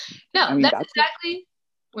No, I mean, that's exactly.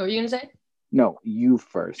 What were you gonna say? No, you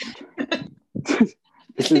first.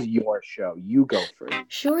 This is your show. You go first.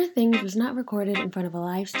 Schur Tingz was not recorded in front of a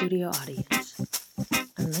live studio audience.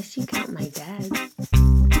 Unless you count my dad.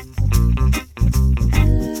 I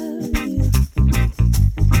love you.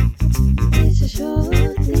 It's a short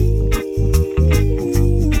thing.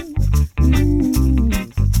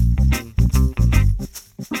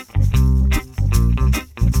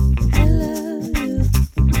 I love you.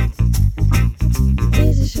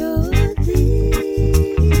 It's a short thing.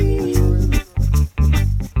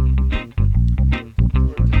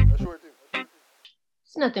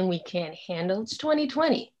 It's nothing we can't handle. It's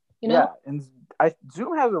 2020, you know? Yeah, and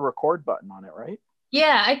Zoom has a record button on it, right?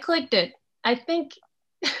 Yeah, I clicked it. I think.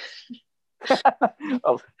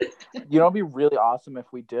 Oh, you know, it'd be really awesome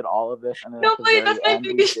if we did all of this and then No, at the wait, very that's my end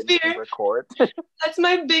we biggest didn't fear. record. That's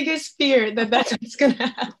my biggest fear, that's what's gonna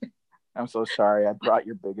happen. I'm so sorry. I brought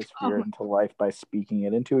your biggest fear into life by speaking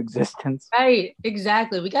it into existence. Right,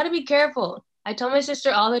 exactly. We got to be careful. I tell my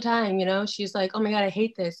sister all the time, you know, she's like, oh my God, I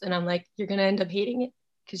hate this. And I'm like, you're going to end up hating it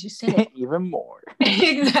because you said it. Even more.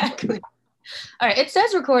 Exactly. All right. It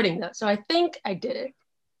says recording though. So I think I did it.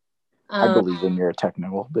 I believe in your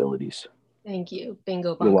technical abilities. Thank you.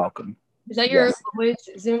 Bingo bongo. You're welcome. Is that your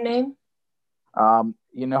Zoom name?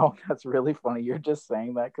 You know, that's really funny. You're just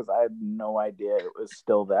saying that because I had no idea it was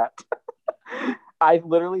still that. I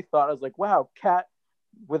literally thought, I was like, wow, Kat,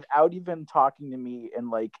 without even talking to me in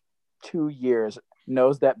like 2 years,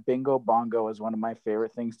 knows that bingo bongo is one of my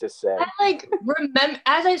favorite things to say. I like remember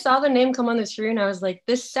as I saw the name come on the screen, I was like,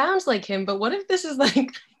 this sounds like him, but what if this is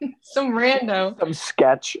like some rando? Some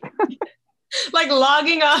sketch. Like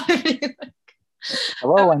logging on.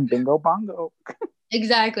 Hello, I'm bingo bongo.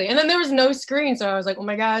 Exactly. And then there was no screen, so I was like, oh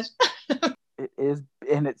my gosh. It is,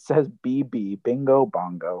 and it says BB, bingo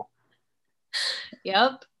bongo.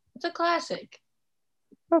 Yep. It's a classic.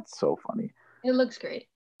 That's so funny. It looks great.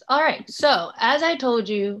 All right. So as I told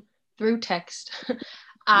you through text,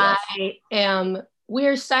 Yes.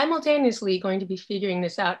 we're simultaneously going to be figuring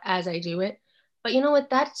this out as I do it. But you know what?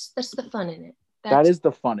 That's the fun in it. That is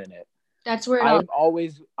the fun in it. That's where I'm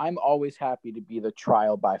always happy to be the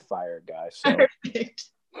trial by fire guy. So. Perfect.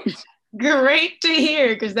 Great to hear,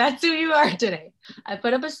 because that's who you are today. I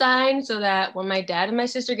put up a sign so that when my dad and my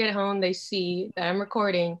sister get home, they see that I'm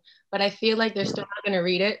recording, but I feel like they're still not going to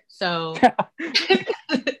read it. So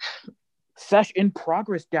Sesh in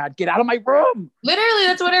progress, Dad. Get out of my room. Literally,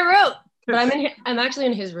 that's what I wrote. But I'm actually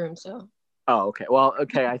in his room, so. Oh, okay. Well,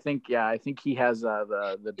 okay. I think he has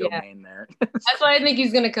the domain there. That's why I think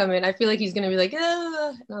he's gonna come in. I feel like he's gonna be like, and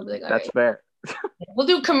I'll be like, all that's right. fair. We'll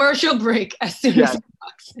do commercial break as soon as he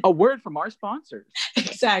talks. A word from our sponsors.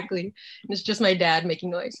 Exactly. And it's just my dad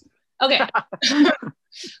making noise. Okay.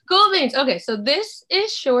 Cool beans. Okay, so this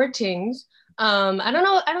is Schur Tingz.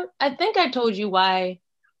 I think I told you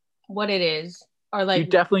what it is. Or like, you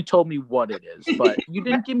definitely told me what it is, but you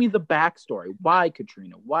didn't give me the backstory. Why,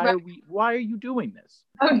 Katrina? Why are you doing this?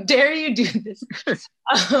 How dare you do this?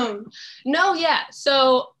 No, yeah.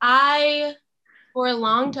 So I, for a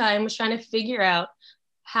long time, was trying to figure out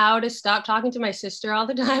how to stop talking to my sister all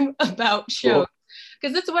the time about shows.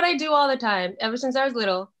 Because that's what I do all the time. Ever since I was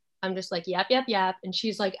little, I'm just like, yap, yap, yap. And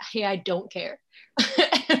she's like, hey, I don't care.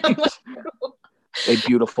 And I'm like, a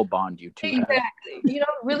beautiful bond you two have. Exactly. You know,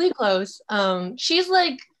 really close. She's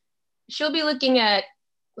like, she'll be looking at,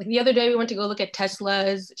 like the other day we went to go look at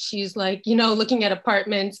Teslas. She's like, you know, looking at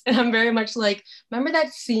apartments. And I'm very much like, remember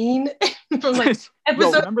that scene from like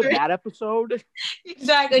episode remember 3? That episode?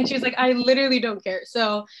 Exactly. And she's like, I literally don't care.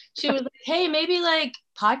 So she was like, hey, maybe like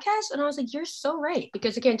podcast. And I was like, you're so right.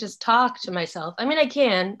 Because I can't just talk to myself. I mean, I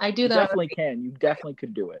can. I do that. You definitely can. You definitely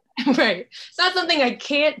could do it. Right. It's not something I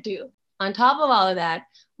can't do. On top of all of that,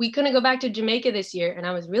 we couldn't go back to Jamaica this year. And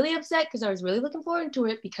I was really upset because I was really looking forward to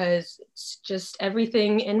it because it's just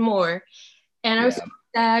everything and more. And I was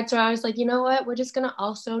sad. So I was like, you know what? We're just going to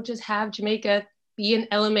also just have Jamaica be an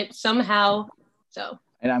element somehow. So.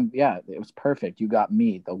 And it was perfect. You got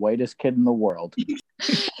me, the whitest kid in the world.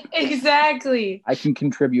 Exactly. I can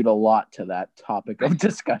contribute a lot to that topic of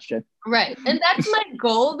discussion. Right. And that's my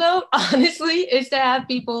goal, though, honestly, is to have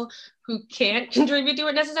people who can't contribute to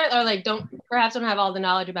it necessarily, or like don't have all the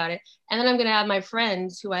knowledge about it. And then I'm going to have my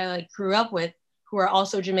friends who I like grew up with who are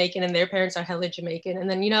also Jamaican and their parents are hella Jamaican. And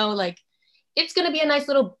then, you know, like it's going to be a nice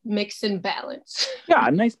little mix and balance. Yeah,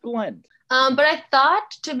 a nice blend. But I thought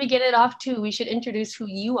to begin it off too, we should introduce who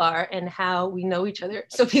you are and how we know each other.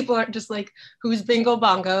 So people aren't just like, who's Bingo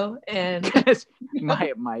Bongo? And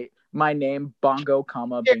my name, Bongo,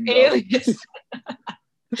 comma, your Bingo. alias.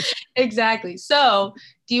 Exactly. So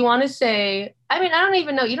do you want to say, I mean, I don't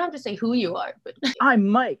even know. You don't have to say who you are, but I'm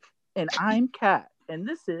Mike, and I'm Kat, and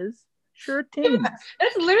this is Schur Tingz.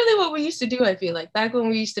 that's literally what we used to do, I feel like. Back when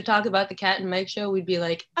we used to talk about the Kat and Mike show, we'd be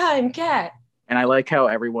like, I'm Kat. And I like how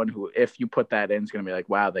everyone who, if you put that in, is going to be like,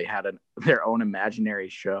 wow, they had their own imaginary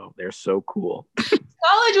show. They're so cool.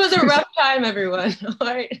 College was a rough time, everyone. All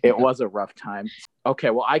right. It was a rough time. Okay,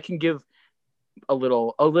 well, I can give a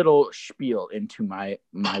little spiel into my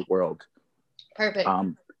world. Perfect.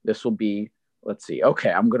 This will be, let's see. Okay,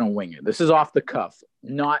 I'm going to wing it. This is off the cuff,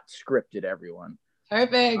 not scripted, everyone.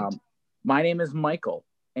 Perfect. My name is Michael,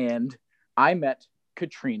 and I met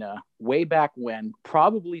Katrina way back when,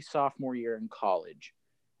 probably sophomore year in college.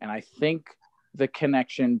 And I think the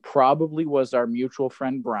connection probably was our mutual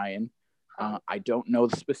friend, Brian. I don't know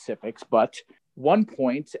the specifics, but one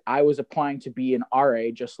point I was applying to be an RA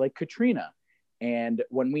just like Katrina. And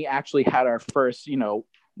when we actually had our first,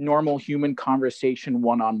 normal human conversation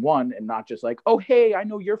one-on-one, and not just like, oh, hey, I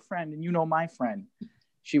know your friend and you know my friend.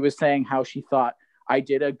 She was saying how she thought I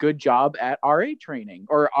did a good job at RA training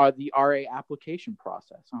or the RA application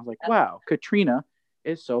process. And I was like, wow, Katrina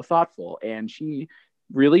is so thoughtful and she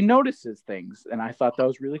really notices things. And I thought that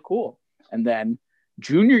was really cool. And then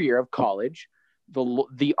junior year of college,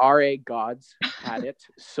 the RA gods had it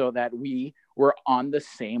so that we were on the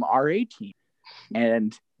same RA team.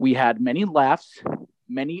 And we had many laughs,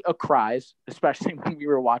 many cries, especially when we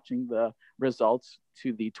were watching the results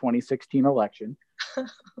to the 2016 election.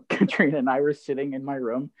 Katrina and I were sitting in my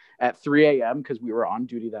room at 3 a.m. because we were on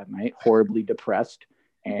duty that night, horribly depressed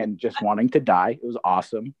and just wanting to die. It was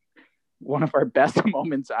awesome. One of our best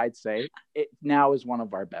moments, I'd say. It now is one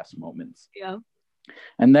of our best moments. Yeah.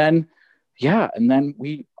 And then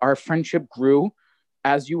our friendship grew,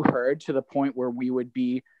 as you heard, to the point where we would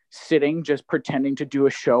be sitting just pretending to do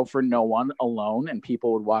a show for no one alone, and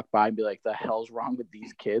people would walk by and be like, the hell's wrong with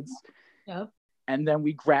these kids? Yep. And then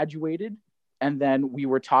we graduated, and then we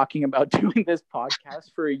were talking about doing this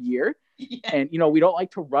podcast for a year. Yeah. And we don't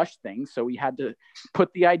like to rush things, so we had to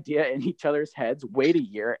put the idea in each other's heads, wait a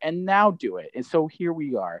year, and now do it. And so here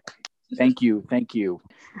we are. Thank you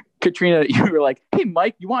Katrina. You were like, hey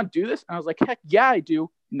Mike, you want to do this? And I was like, heck yeah, I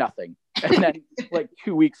do. Nothing. And then like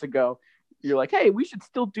 2 weeks ago, you're like, hey, we should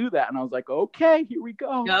still do that. And I was like, okay, here we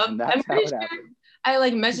go. Yep. And that's how it happened. I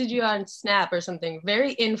like messaged you on Snap or something,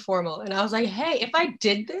 very informal. And I was like, hey, if I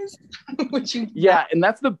did this, would you? Yeah. And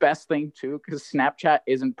that's the best thing too, because Snapchat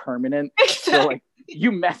isn't permanent. Exactly. So like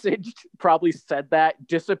you messaged, probably said that,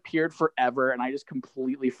 disappeared forever. And I just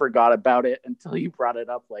completely forgot about it until you brought it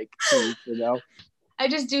up like 2 weeks ago. I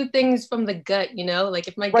just do things from the gut, like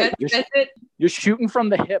if my gut says it. You're shooting from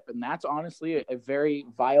the hip, and that's honestly a very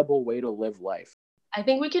viable way to live life. I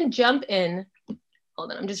think we can jump in.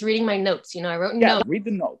 Hold on, I'm just reading my notes. I wrote notes. Read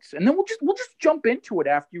the notes, and then we'll just jump into it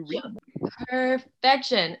after you read them.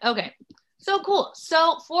 Perfection. Okay, so cool.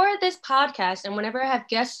 So for this podcast, and whenever I have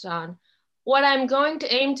guests on, what I'm going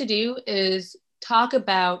to aim to do is talk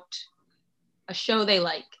about a show they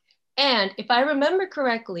like. And if I remember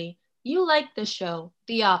correctly, you like the show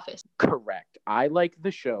The Office. Correct. I like the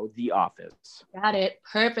show The Office. Got it.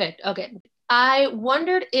 Perfect. Okay. I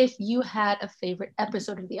wondered if you had a favorite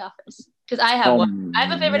episode of The Office. Because I have one. I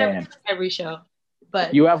have a favorite episode of every show.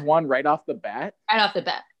 But you have one right off the bat? Right off the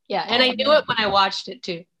bat. Yeah. And I knew it when I watched it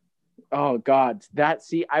too. Oh God.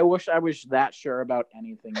 I wish I was that sure about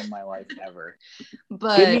anything in my life ever.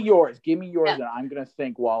 But give me yours, and I'm gonna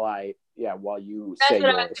think while you say yours. That's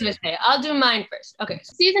what I was gonna say. I'll do mine first. Okay,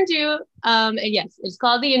 season 2. And yes, it's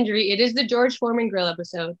called The Injury. It is the George Foreman grill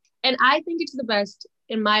episode, and I think it's the best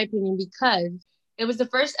in my opinion because it was the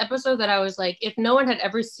first episode that I was like, if no one had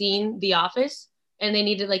ever seen The Office and they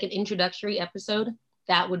needed like an introductory episode,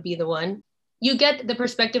 that would be the one. You get the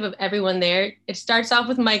perspective of everyone there. It starts off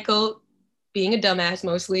with Michael being a dumbass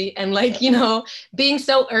mostly and being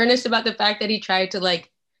so earnest about the fact that he tried to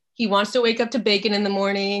he wants to wake up to bacon in the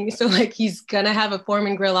morning. So he's gonna have a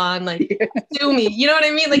Foreman grill on, sue me. You know what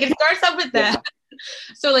I mean? It starts off with that. Yeah.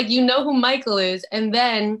 So who Michael is. And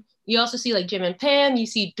then you also see Jim and Pam. You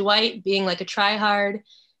see Dwight being a try-hard.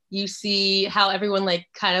 You see how everyone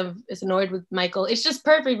kind of is annoyed with Michael. It's just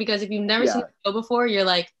perfect because if you've never seen the show before, you're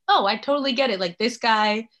like, oh, I totally get it. This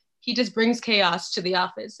guy, he just brings chaos to the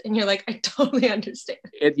office. And you're like, I totally understand.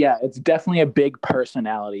 It's definitely a big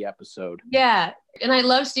personality episode. Yeah. And I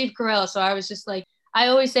love Steve Carell. So I was just I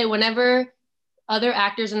always say whenever other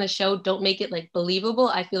actors in the show don't make it believable,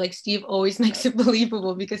 I feel like Steve always makes it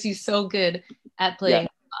believable because he's so good at playing the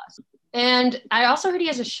boss. And I also heard he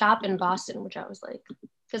has a shop in Boston, which I was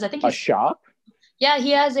because I think a shop? Yeah,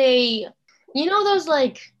 he has those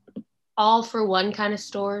all for one kind of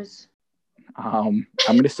stores? I'm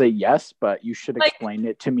going to say yes, but you should explain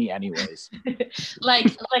it to me anyways. Like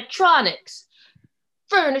electronics,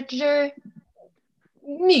 furniture,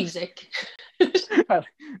 music.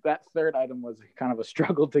 That third item was kind of a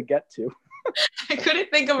struggle to get to. I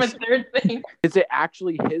couldn't think of a third thing. Is it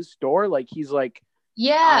actually his store? Like he's like,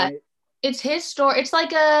 yeah, it's his store. It's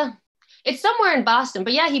like it's somewhere in Boston,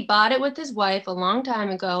 but yeah, he bought it with his wife a long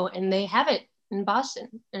time ago, and they have it in Boston,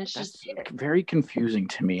 and it's just very confusing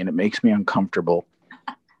to me, and it makes me uncomfortable.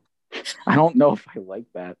 I don't know if I like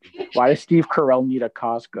that. Why does Steve Carell need a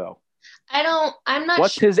Costco? I'm not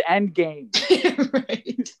What's his end game?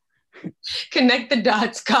 Right. Connect the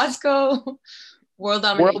dots. Costco,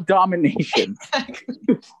 world domination.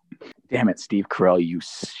 Exactly. Damn it, Steve Carell, you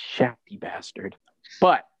shafty bastard.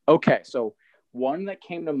 But okay, so one that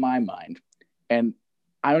came to my mind, and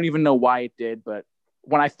I don't even know why it did, but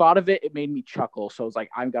when I thought of it, it made me chuckle. So I was like,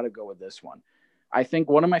 I've got to go with this one. I think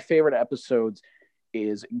one of my favorite episodes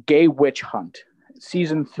is Gay Witch Hunt,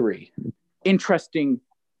 season 3. Interesting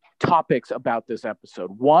topics about this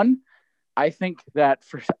episode. One, I think that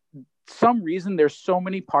for some reason, there's so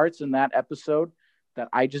many parts in that episode that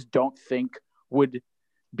I just don't think would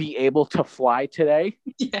be able to fly today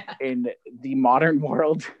in the modern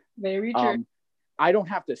world. Very true. I don't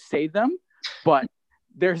have to say them, but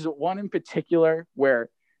there's one in particular where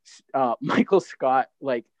Michael Scott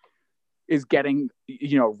is getting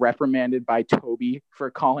reprimanded by Toby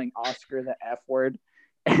for calling Oscar the F word,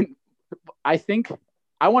 and I think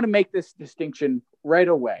I want to make this distinction right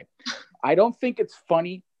away. I don't think it's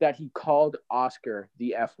funny that he called Oscar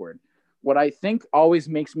the F word. What I think always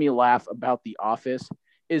makes me laugh about The Office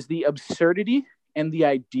is the absurdity and the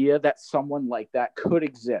idea that someone like that could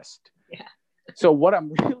exist. Yeah. So what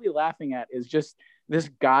I'm really laughing at is just this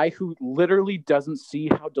guy who literally doesn't see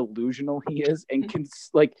how delusional he is and can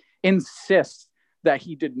insists that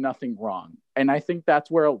he did nothing wrong. And I think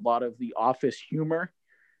that's where a lot of The Office humor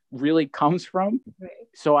really comes from. Right.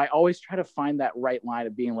 So I always try to find that right line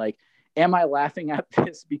of being like, am I laughing at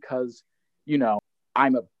this because,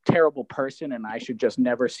 I'm a terrible person and I should just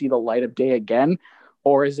never see the light of day again?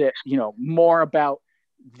 Or is it, more about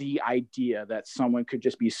the idea that someone could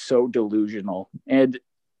just be so delusional? And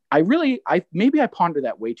maybe I ponder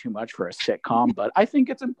that way too much for a sitcom, but I think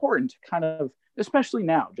it's important to kind of, especially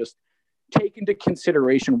now, just take into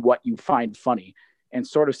consideration what you find funny and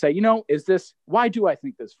sort of say, why do I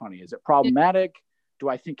think this funny? Is it problematic? Do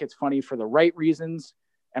I think it's funny for the right reasons?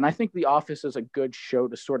 And I think The Office is a good show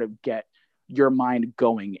to sort of get your mind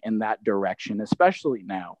going in that direction, especially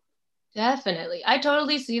now. Definitely. I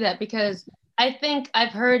totally see that, because I think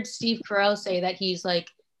I've heard Steve Carell say that he's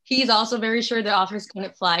also very sure The Office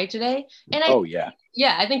couldn't fly today. And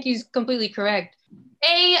I think he's completely correct.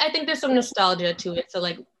 I think there's some nostalgia to it. So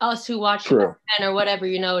us who watched it then or whatever,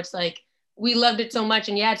 it's we loved it so much,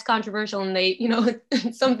 and it's controversial, and they,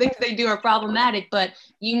 some things they do are problematic, but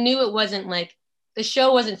you knew it wasn't the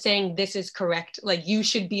show wasn't saying this is correct. You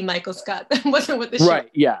should be Michael Scott. That wasn't what the show. Right.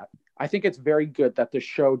 Yeah. I think it's very good that the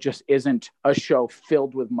show just isn't a show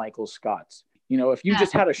filled with Michael Scotts. If you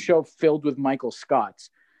just had a show filled with Michael Scotts,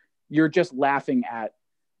 you're just laughing at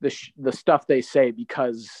the stuff they say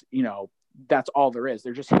because, that's all there is.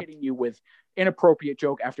 They're just hitting you with inappropriate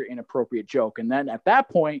joke after inappropriate joke. And then at that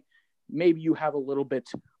point, maybe you have a little bit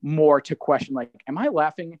more to question, am I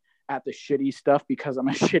laughing at the shitty stuff because I'm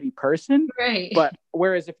a shitty person? Right. But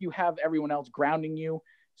whereas if you have everyone else grounding you,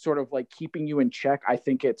 sort of keeping you in check, I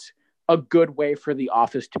think it's a good way for The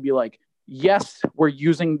Office to be yes, we're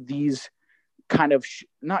using these kind of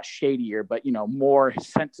not shadier, but more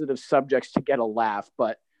sensitive subjects to get a laugh,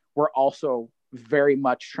 but we're also very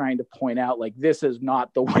much trying to point out this is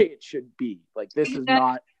not the way it should be. This is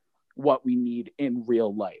not what we need in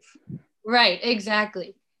real life. Right,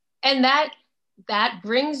 exactly. And that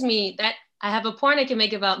brings me that I have a point I can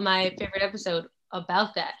make about my favorite episode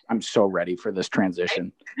about that. I'm so ready for this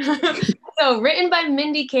transition. So, written by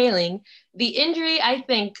Mindy Kaling, The Injury, I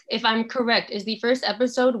think, if I'm correct, is the first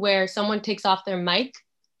episode where someone takes off their mic.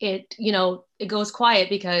 It goes quiet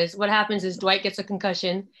because what happens is Dwight gets a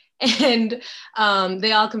concussion, and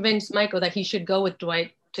they all convince Michael that he should go with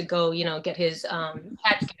Dwight to go, get his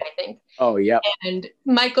CAT scan, I think. Oh, yeah. And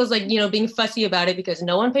Michael's being fussy about it because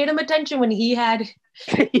no one paid him attention when he had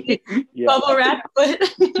bubble wrap. But,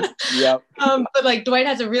 but Dwight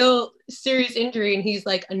has a real serious injury and he's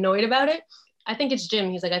annoyed about it. I think it's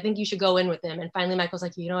Jim. He's I think you should go in with him. And finally Michael's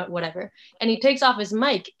you know what, whatever. And he takes off his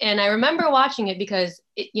mic. And I remember watching it because,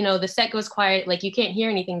 the set goes quiet. You can't hear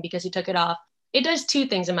anything because he took it off. It does two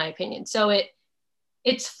things in my opinion. So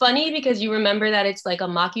it's funny because you remember that it's a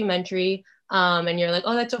mockumentary And you're like,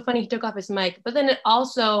 oh, that's so funny, he took off his mic. But then it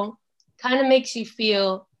also kind of makes you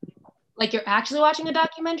feel like you're actually watching a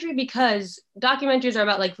documentary, because documentaries are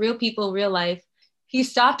about like real people, real life. He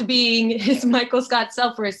stopped being his Michael Scott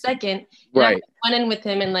self for a second. Right. I went in with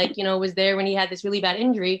him and like, you know, was there when he had this really bad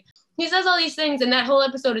injury. He says all these things and that whole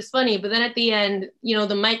episode is funny, but then at the end, you know,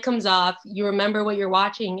 the mic comes off, you remember what you're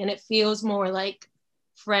watching, and it feels more like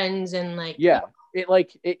Friends and like, yeah,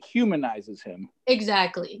 it humanizes him.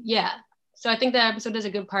 Exactly. Yeah. So I think that episode does a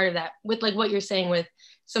good part of that, with like what you're saying, with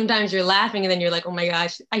sometimes you're laughing and then you're like, oh my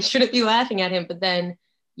gosh, I shouldn't be laughing at him. But then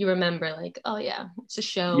you remember like, oh yeah, it's a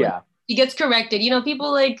show. Yeah. And he gets corrected. You know,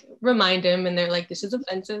 people like remind him and they're like, this is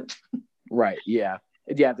offensive. Right. Yeah.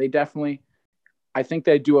 Yeah. They definitely, I think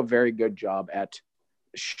they do a very good job at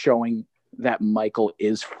showing that Michael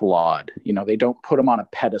is flawed. You know, they don't put him on a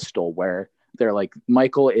pedestal where they're like,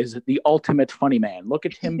 Michael is the ultimate funny man. Look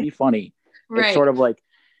at him be funny. Right. It's sort of like,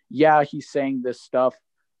 yeah, he's saying this stuff,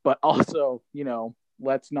 but also, you know,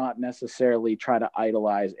 let's not necessarily try to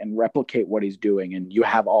idolize and replicate what he's doing. And you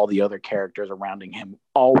have all the other characters around him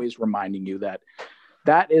always reminding you that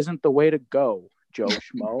that isn't the way to go, Joe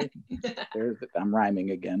Schmo. I'm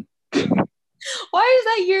rhyming again. Why is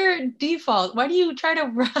that your default? Why do you try to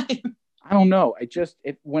rhyme? I don't know.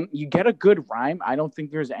 When you get a good rhyme, I don't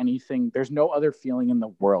think there's no other feeling in the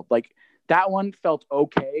world. Like that one felt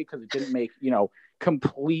okay because it didn't make, you know,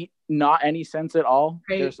 complete, not any sense at all.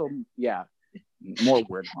 Right. There's more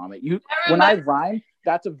word vomit. When I rhyme,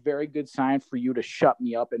 that's a very good sign for you to shut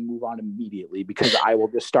me up and move on immediately, because I will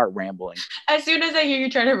just start rambling. As soon as I hear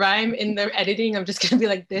you try to rhyme in the editing, I'm just going to be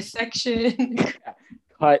like, this section.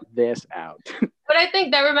 Cut this out. But I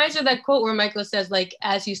think that reminds me of that quote where Michael says, like,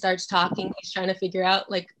 as he starts talking, he's trying to figure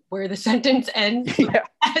out, like, where the sentence ends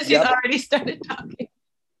as he's already started talking.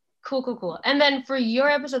 Cool. And then for your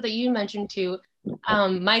episode that you mentioned too,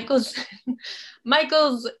 Michael's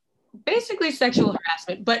basically sexual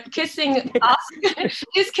harassment, but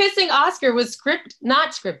his kissing Oscar was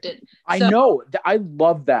not scripted. I know. I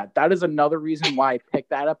love that. That is another reason why I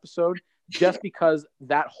picked that episode, just because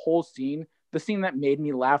that whole scene, the scene that made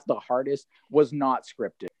me laugh the hardest, was not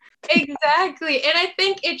scripted. Exactly. And I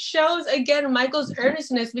think it shows, again, Michael's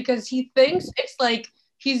earnestness, because he thinks it's like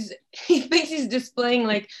he thinks he's displaying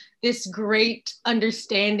like this great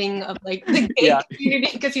understanding of like the gay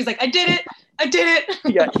community, because he's like, I did it.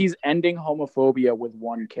 Yeah, he's ending homophobia with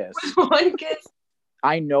one kiss.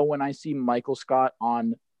 I know when I see Michael Scott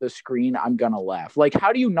on the screen, I'm gonna laugh. Like,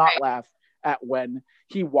 how do you not laugh at when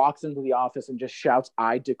he walks into the office and just shouts,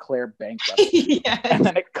 I declare bankruptcy? Yes. And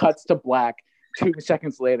then it cuts to black 2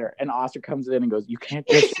 seconds later, and Oscar comes in and goes, you can't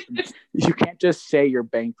just say you're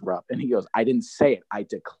bankrupt. And he goes, I didn't say it, I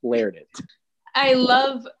declared it. I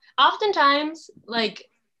love, oftentimes, like,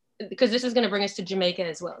 because this is going to bring us to Jamaica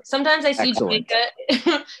as well. Sometimes I see Excellent.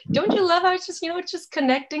 Jamaica. Don't you love how it's just, it's just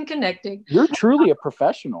connecting. You're truly a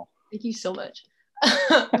professional. Thank you so much.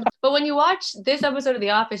 But when you watch this episode of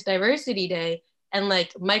The Office, Diversity Day, and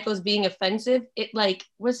like Michael's being offensive, it like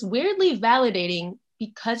was weirdly validating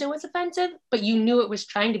because it was offensive, but you knew it was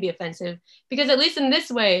trying to be offensive, because at least in this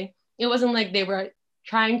way, it wasn't like they were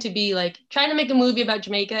trying to make a movie about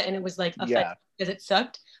Jamaica and it was like offensive because it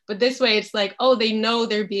sucked. But this way it's like, oh, they know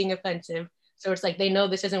they're being offensive. So it's like, they know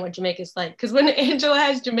this isn't what Jamaica's like. Because when Angela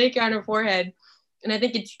has Jamaica on her forehead, and I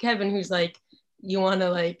think it's Kevin who's like, you want to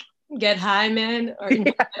like get high, man? Or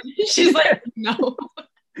she's like, no.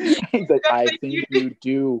 He's like, I think you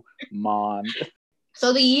do, Mom.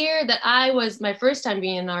 So the year that I was my first time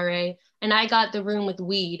being an RA, and I got the room with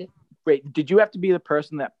weed. Wait, did you have to be the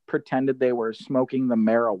person that pretended they were smoking the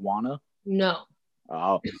marijuana? No.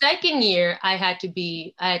 Oh. The second year, I had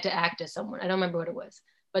to act as someone. I don't remember what it was.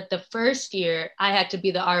 But the first year, I had to be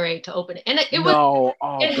the RA to open it. And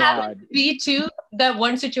it happened to be too, that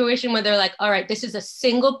one situation where they're like, all right, this is a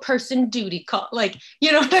single person duty call. Like,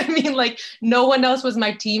 you know what I mean? Like, no one else was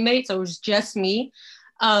my teammate, so it was just me.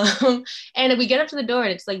 And we get up to the door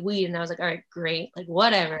and it's like weed, and I was like, all right, great, like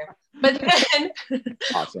whatever. But then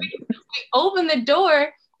awesome. we opened the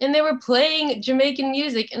door and they were playing Jamaican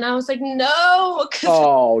music, and I was like, no.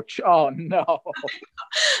 Oh no.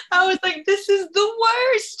 I was like, this is the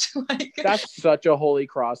worst. Like, that's such a Holy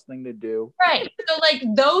Cross thing to do. Right. So like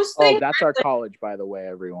those things. Oh, that's our college, by the way,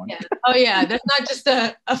 everyone. Yeah. Oh yeah, that's not just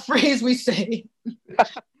a phrase we say.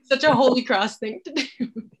 Such a Holy Cross thing to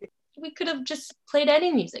do. We could have just played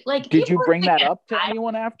any music. Like, did you bring that up to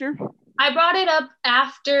anyone after? I brought it up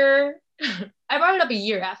after. I brought it up a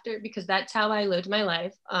year after, because that's how I lived my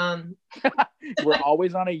life. We're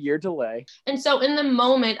always on a year delay. And so in the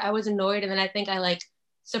moment I was annoyed, and then I think I like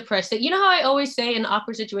suppress it. You know how I always say in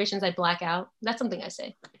awkward situations I black out? That's something I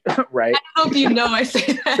say. Right. I don't know if you know I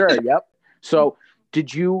say that. Sure, yep. So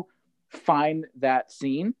did you find that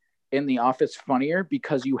scene in The Office funnier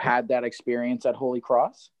because you had that experience at Holy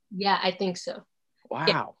Cross? Yeah, I think so. Wow.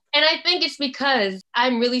 Yeah. And I think it's because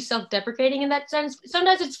I'm really self-deprecating in that sense.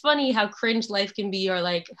 Sometimes it's funny how cringe life can be or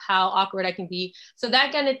like how awkward I can be. So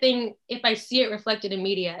that kind of thing, if I see it reflected in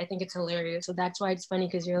media, I think it's hilarious. So that's why it's funny,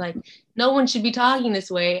 because you're like, no one should be talking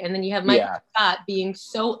this way. And then you have Michael Scott being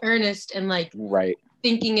so earnest and like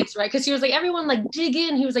thinking it's right. Because he was like, everyone like dig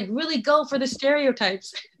in. He was like, really go for the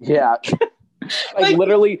stereotypes. Yeah. Like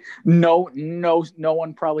literally no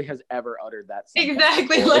one probably has ever uttered that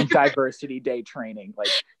exactly like diversity day training, like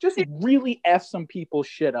just really F some people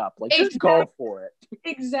shit up, like just go for it.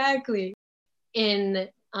 Exactly. In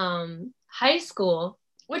high school,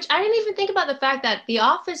 which I didn't even think about the fact that The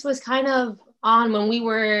Office was kind of on when we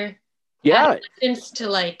were adolescents to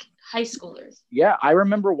like high schoolers. Yeah, I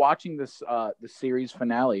remember watching this the series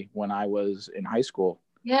finale when I was in high school.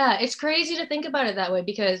 Yeah, it's crazy to think about it that way,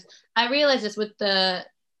 because I realize this with the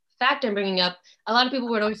fact I'm bringing up. A lot of people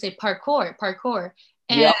would always say parkour.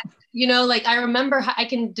 And, you know, like I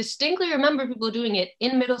can distinctly remember people doing it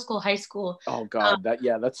in middle school, high school. Oh, God,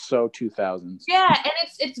 that's so 2000s. Yeah, and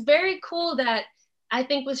it's very cool that I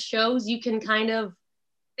think with shows they kind of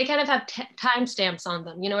have timestamps on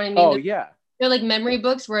them. You know what I mean? Oh, yeah. They're like memory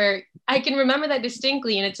books where I can remember that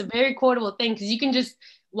distinctly, and it's a very quotable thing because you can just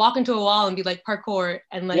walk into a wall and be like parkour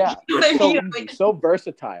and like, you know what I mean? Like, so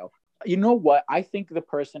versatile. You know what? I think the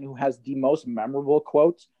person who has the most memorable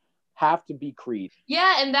quotes have to be Creed.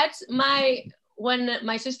 Yeah, and that's when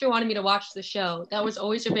my sister wanted me to watch the show, that was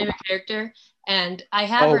always her favorite character. And I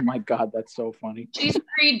have Oh my God, that's so funny. She's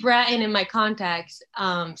Creed Bratton in my contacts.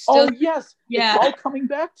 Oh yes, yeah. It's all coming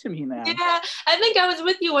back to me now. Yeah, I think I was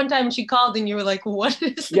with you one time and she called and you were like, what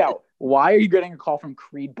is this? Yeah, why are you getting a call from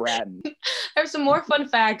Creed Bratton? I have some more fun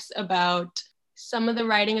facts about some of the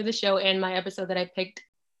writing of the show and my episode that I picked.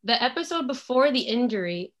 The episode before the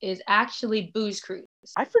injury is actually Booze Cruise.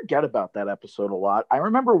 I forget about that episode a lot. I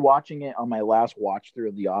remember watching it on my last watch through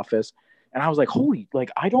of The Office, and I was like, holy, like,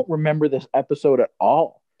 I don't remember this episode at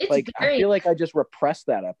all. I feel like I just repressed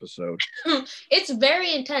that episode. It's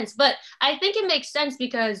very intense, but I think it makes sense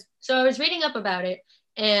because, so I was reading up about it,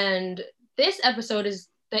 and this episode is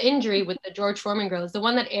the injury with the George Foreman girl, is the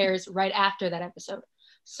one that airs right after that episode.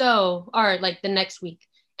 So, or like the next week.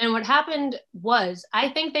 And what happened was, I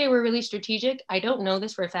think they were really strategic. I don't know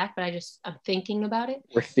this for a fact, but I'm thinking about it.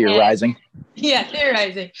 We're theorizing.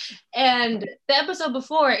 Theorizing. And the episode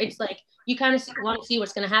before, it's like, you kind of want to see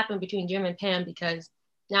what's going to happen between Jim and Pam, because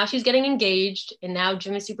now she's getting engaged and now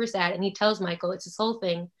Jim is super sad and he tells Michael it's this whole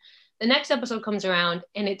thing. The next episode comes around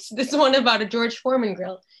and it's this one about a George Foreman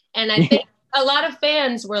grill. And I think a lot of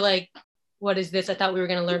fans were like, what is this? I thought we were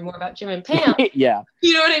going to learn more about Jim and Pam. Yeah.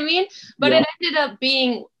 You know what I mean? But it ended up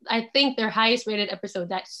being, I think, their highest rated episode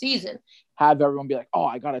that season. Have everyone be like, oh,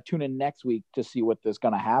 I got to tune in next week to see what is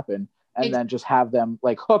going to happen. And then just have them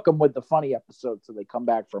like hook them with the funny episode so they come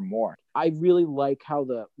back for more. I really like how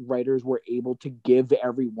the writers were able to give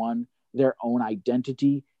everyone their own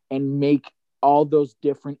identity and make all those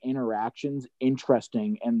different interactions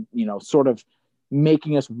interesting and, you know, sort of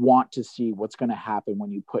making us want to see what's going to happen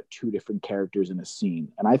when you put two different characters in a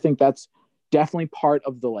scene. And I think that's definitely part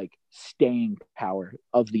of the like staying power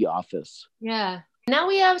of The Office. Yeah. Now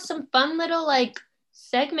we have some fun little like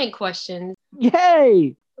segment questions.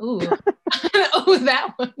 Yay! Ooh. Oh,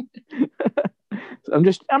 that one. I'm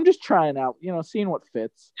just trying out, you know, seeing what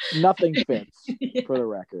fits. Nothing fits for the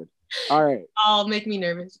record. All right. I'll make me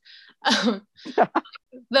nervous.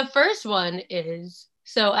 The first one is,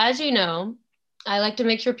 so as you know, I like to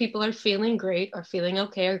make sure people are feeling great or feeling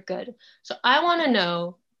okay or good. So I want to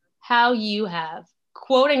know how you have,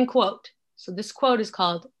 quote unquote. So this quote is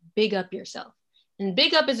called big up yourself. And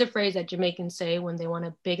big up is a phrase that Jamaicans say when they want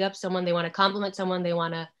to big up someone, they want to compliment someone, they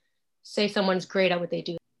want to say someone's great at what they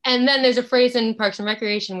do. And then there's a phrase in Parks and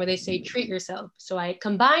Recreation where they say treat yourself. So I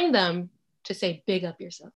combine them to say big up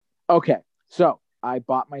yourself. Okay, so I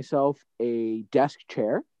bought myself a desk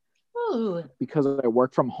chair. Ooh. Because I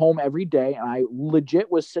work from home every day, and I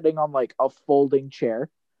legit was sitting on like a folding chair,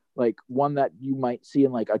 like one that you might see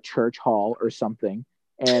in like a church hall or something.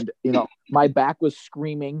 And, you know, my back was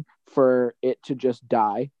screaming for it to just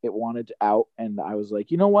die. It wanted out. And I was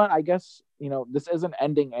like, you know what? I guess, you know, this isn't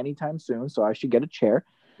ending anytime soon, so I should get a chair.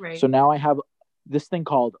 Right. So now I have this thing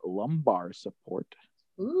called lumbar support.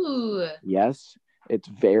 Ooh. Yes. It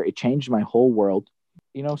changed my whole world.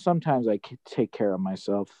 You know, sometimes I take care of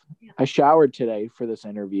myself. Yeah. I showered today for this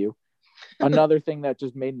interview. Another thing that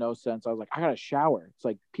just made no sense. I was like, I gotta shower. It's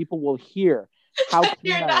like people will hear how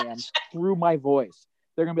clean I am through my voice.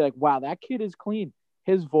 They're gonna be like, wow, that kid is clean.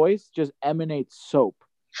 His voice just emanates soap.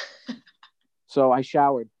 So I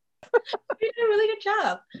showered. You did a really good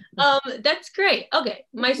job. That's great. Okay,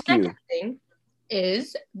 my second thing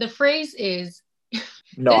is the phrase is.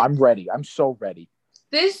 No, I'm ready. I'm so ready.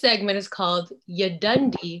 This segment is called "Ya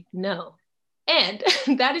Dundie No," and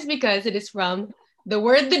that is because it is from the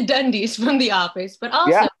word "the Dundies" from The Office, but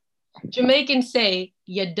also Jamaicans say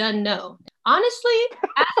 "Ya done know." Honestly,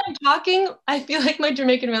 as I'm talking, I feel like my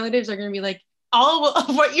Jamaican relatives are gonna be like, all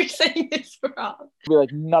of what you're saying is wrong. Be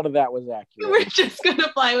like, none of that was accurate. We're just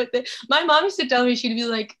gonna fly with it. My mom used to tell me, she'd be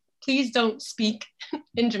like, please don't speak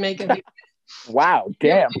in Jamaican. Wow,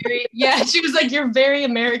 damn. She was like, you're very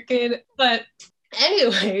American. But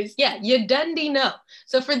anyways, you Dundie know.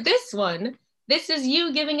 So for this one, this is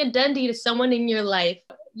you giving a Dundie to someone in your life,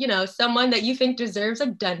 you know, someone that you think deserves a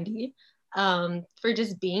Dundie for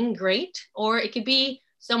just being great. Or it could be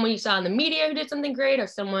someone you saw in the media who did something great, or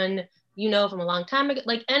someone you know from a long time ago,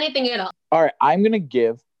 like anything at all. All right, I'm going to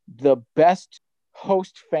give the best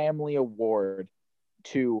host family award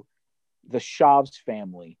to the Shavs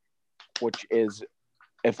family, which is,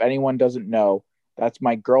 if anyone doesn't know, that's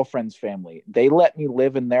my girlfriend's family. They let me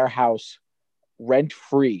live in their house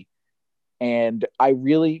rent-free, and I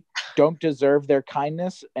really don't deserve their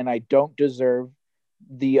kindness, and I don't deserve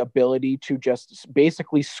the ability to just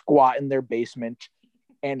basically squat in their basement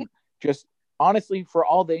and just... Honestly, for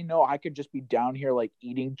all they know, I could just be down here like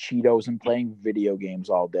eating Cheetos and playing video games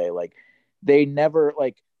all day. Like, they never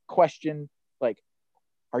like question like,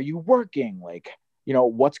 are you working? Like, you know,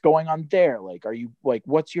 what's going on there? Like, are you like,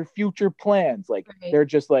 what's your future plans? Like, they're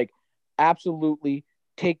just like, absolutely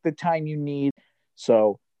take the time you need.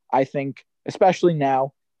 So I think, especially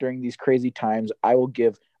now during these crazy times, I will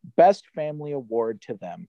give best family award to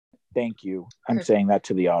them. Thank you. I'm saying that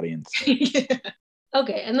to the audience.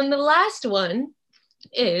 Okay, and then the last one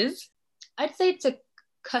is, I'd say it's a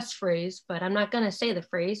cuss phrase, but I'm not going to say the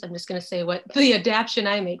phrase. I'm just going to say what the adaptation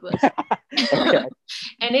I made was. Okay.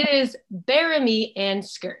 And it is bury me and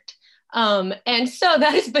skirt. And so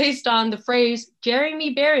that is based on the phrase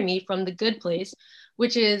Jeremy bury me from The Good Place,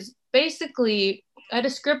 which is basically a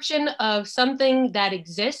description of something that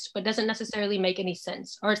exists but doesn't necessarily make any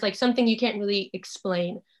sense. Or it's like something you can't really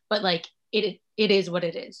explain, but like it is what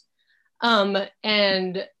it is.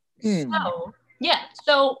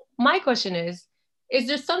 So my question is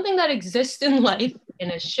there something that exists in life,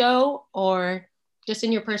 in a show or just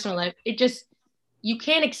in your personal life? It just, you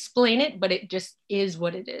can't explain it, but it just is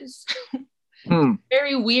what it is.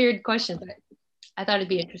 Very weird question, but I thought it'd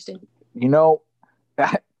be interesting. You know,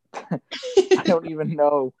 I don't even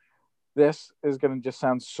know. This is going to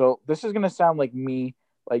sound like me,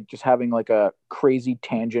 like just having like a crazy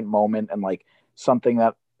tangent moment and like something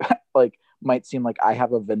that like might seem like I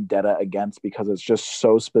have a vendetta against because it's just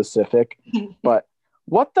so specific. But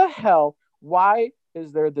what the hell? Why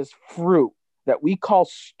is there this fruit that we call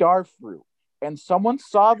star fruit? And someone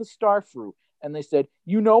saw the star fruit and they said,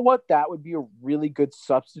 you know what? That would be a really good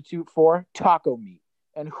substitute for taco meat.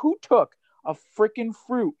 And who took a freaking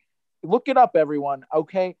fruit? Look it up, everyone.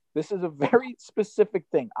 Okay. This is a very specific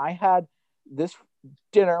thing. I had this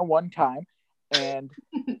dinner one time and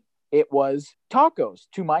it was tacos,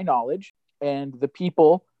 to my knowledge. And the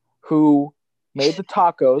people who made the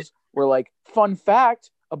tacos were like, fun fact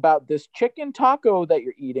about this chicken taco that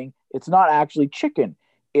you're eating, it's not actually chicken.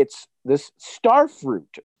 It's this star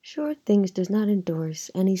fruit. Schur Tingz does not endorse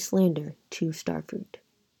any slander to starfruit.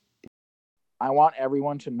 I want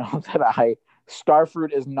everyone to know that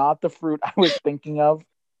starfruit is not the fruit I was thinking of.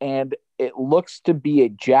 And it looks to be a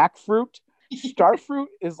jackfruit. Starfruit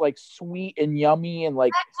is like sweet and yummy and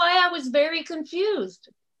like... That's why I was very confused.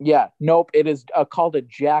 Yeah, nope. It is called a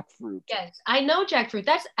jackfruit. Yes, I know jackfruit.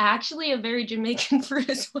 That's actually a very Jamaican fruit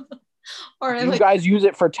as well. Or you guys use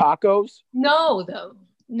it for tacos? No, though.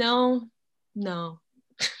 No.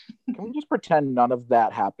 Can we just pretend none of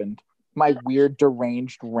that happened? My weird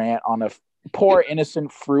deranged rant on a poor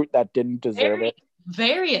innocent fruit that didn't deserve it.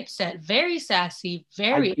 Very upset, very sassy,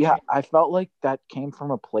 I felt like that came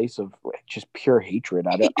from a place of just pure hatred.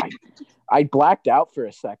 I blacked out for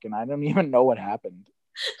a second. I don't even know what happened.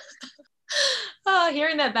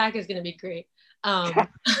 Hearing that back is gonna be great.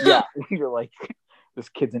 Yeah, you're like, this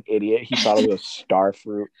kid's an idiot. He thought it was a star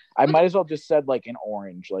fruit. I might as well just said like an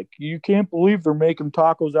orange. Like, you can't believe they're making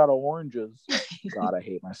tacos out of oranges. God, I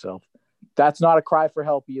hate myself. That's not a cry for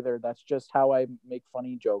help either. That's just how I make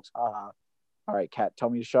funny jokes. All right, Kat, tell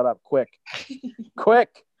me to shut up quick.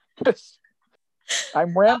 Quick.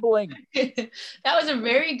 I'm rambling. That was a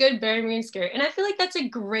very good Barry Marine scare, and I feel like that's a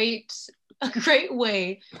great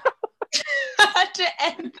way to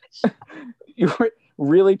end. You were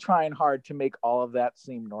really trying hard to make all of that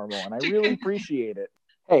seem normal, and I really appreciate it.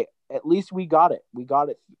 Hey, at least we got it. We got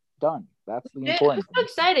it done. That's the important I'm so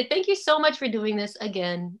excited. Thank you so much for doing this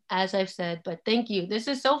again, as I've said, but thank you. This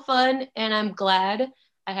is so fun, and I'm glad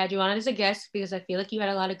I had you on as a guest because I feel like you had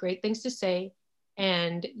a lot of great things to say,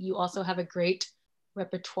 and you also have a great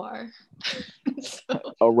repertoire.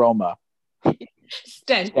 Aroma.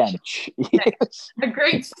 Stench. Yes. A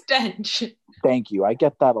great stench. Thank you. I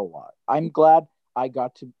get that a lot. I'm glad I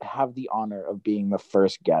got to have the honor of being the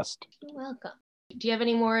first guest. You're welcome. Do you have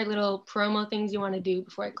any more little promo things you want to do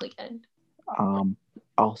before I click end?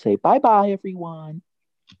 I'll say bye-bye, everyone.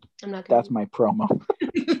 I'm not gonna. That's my promo.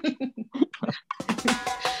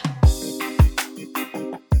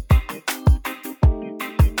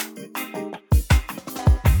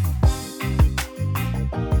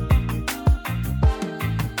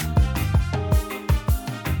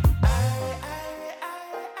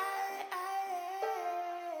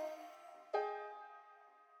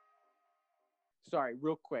 Sorry,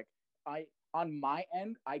 real quick. On my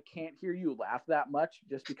end, I can't hear you laugh that much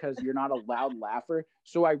just because you're not a loud laugher.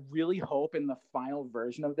 So I really hope in the final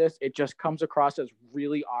version of this, it just comes across as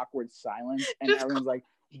really awkward silence. And everyone's like,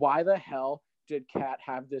 why the hell did Kat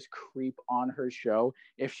have this creep on her show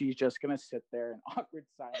if she's just going to sit there in awkward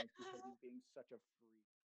silence because he's being such a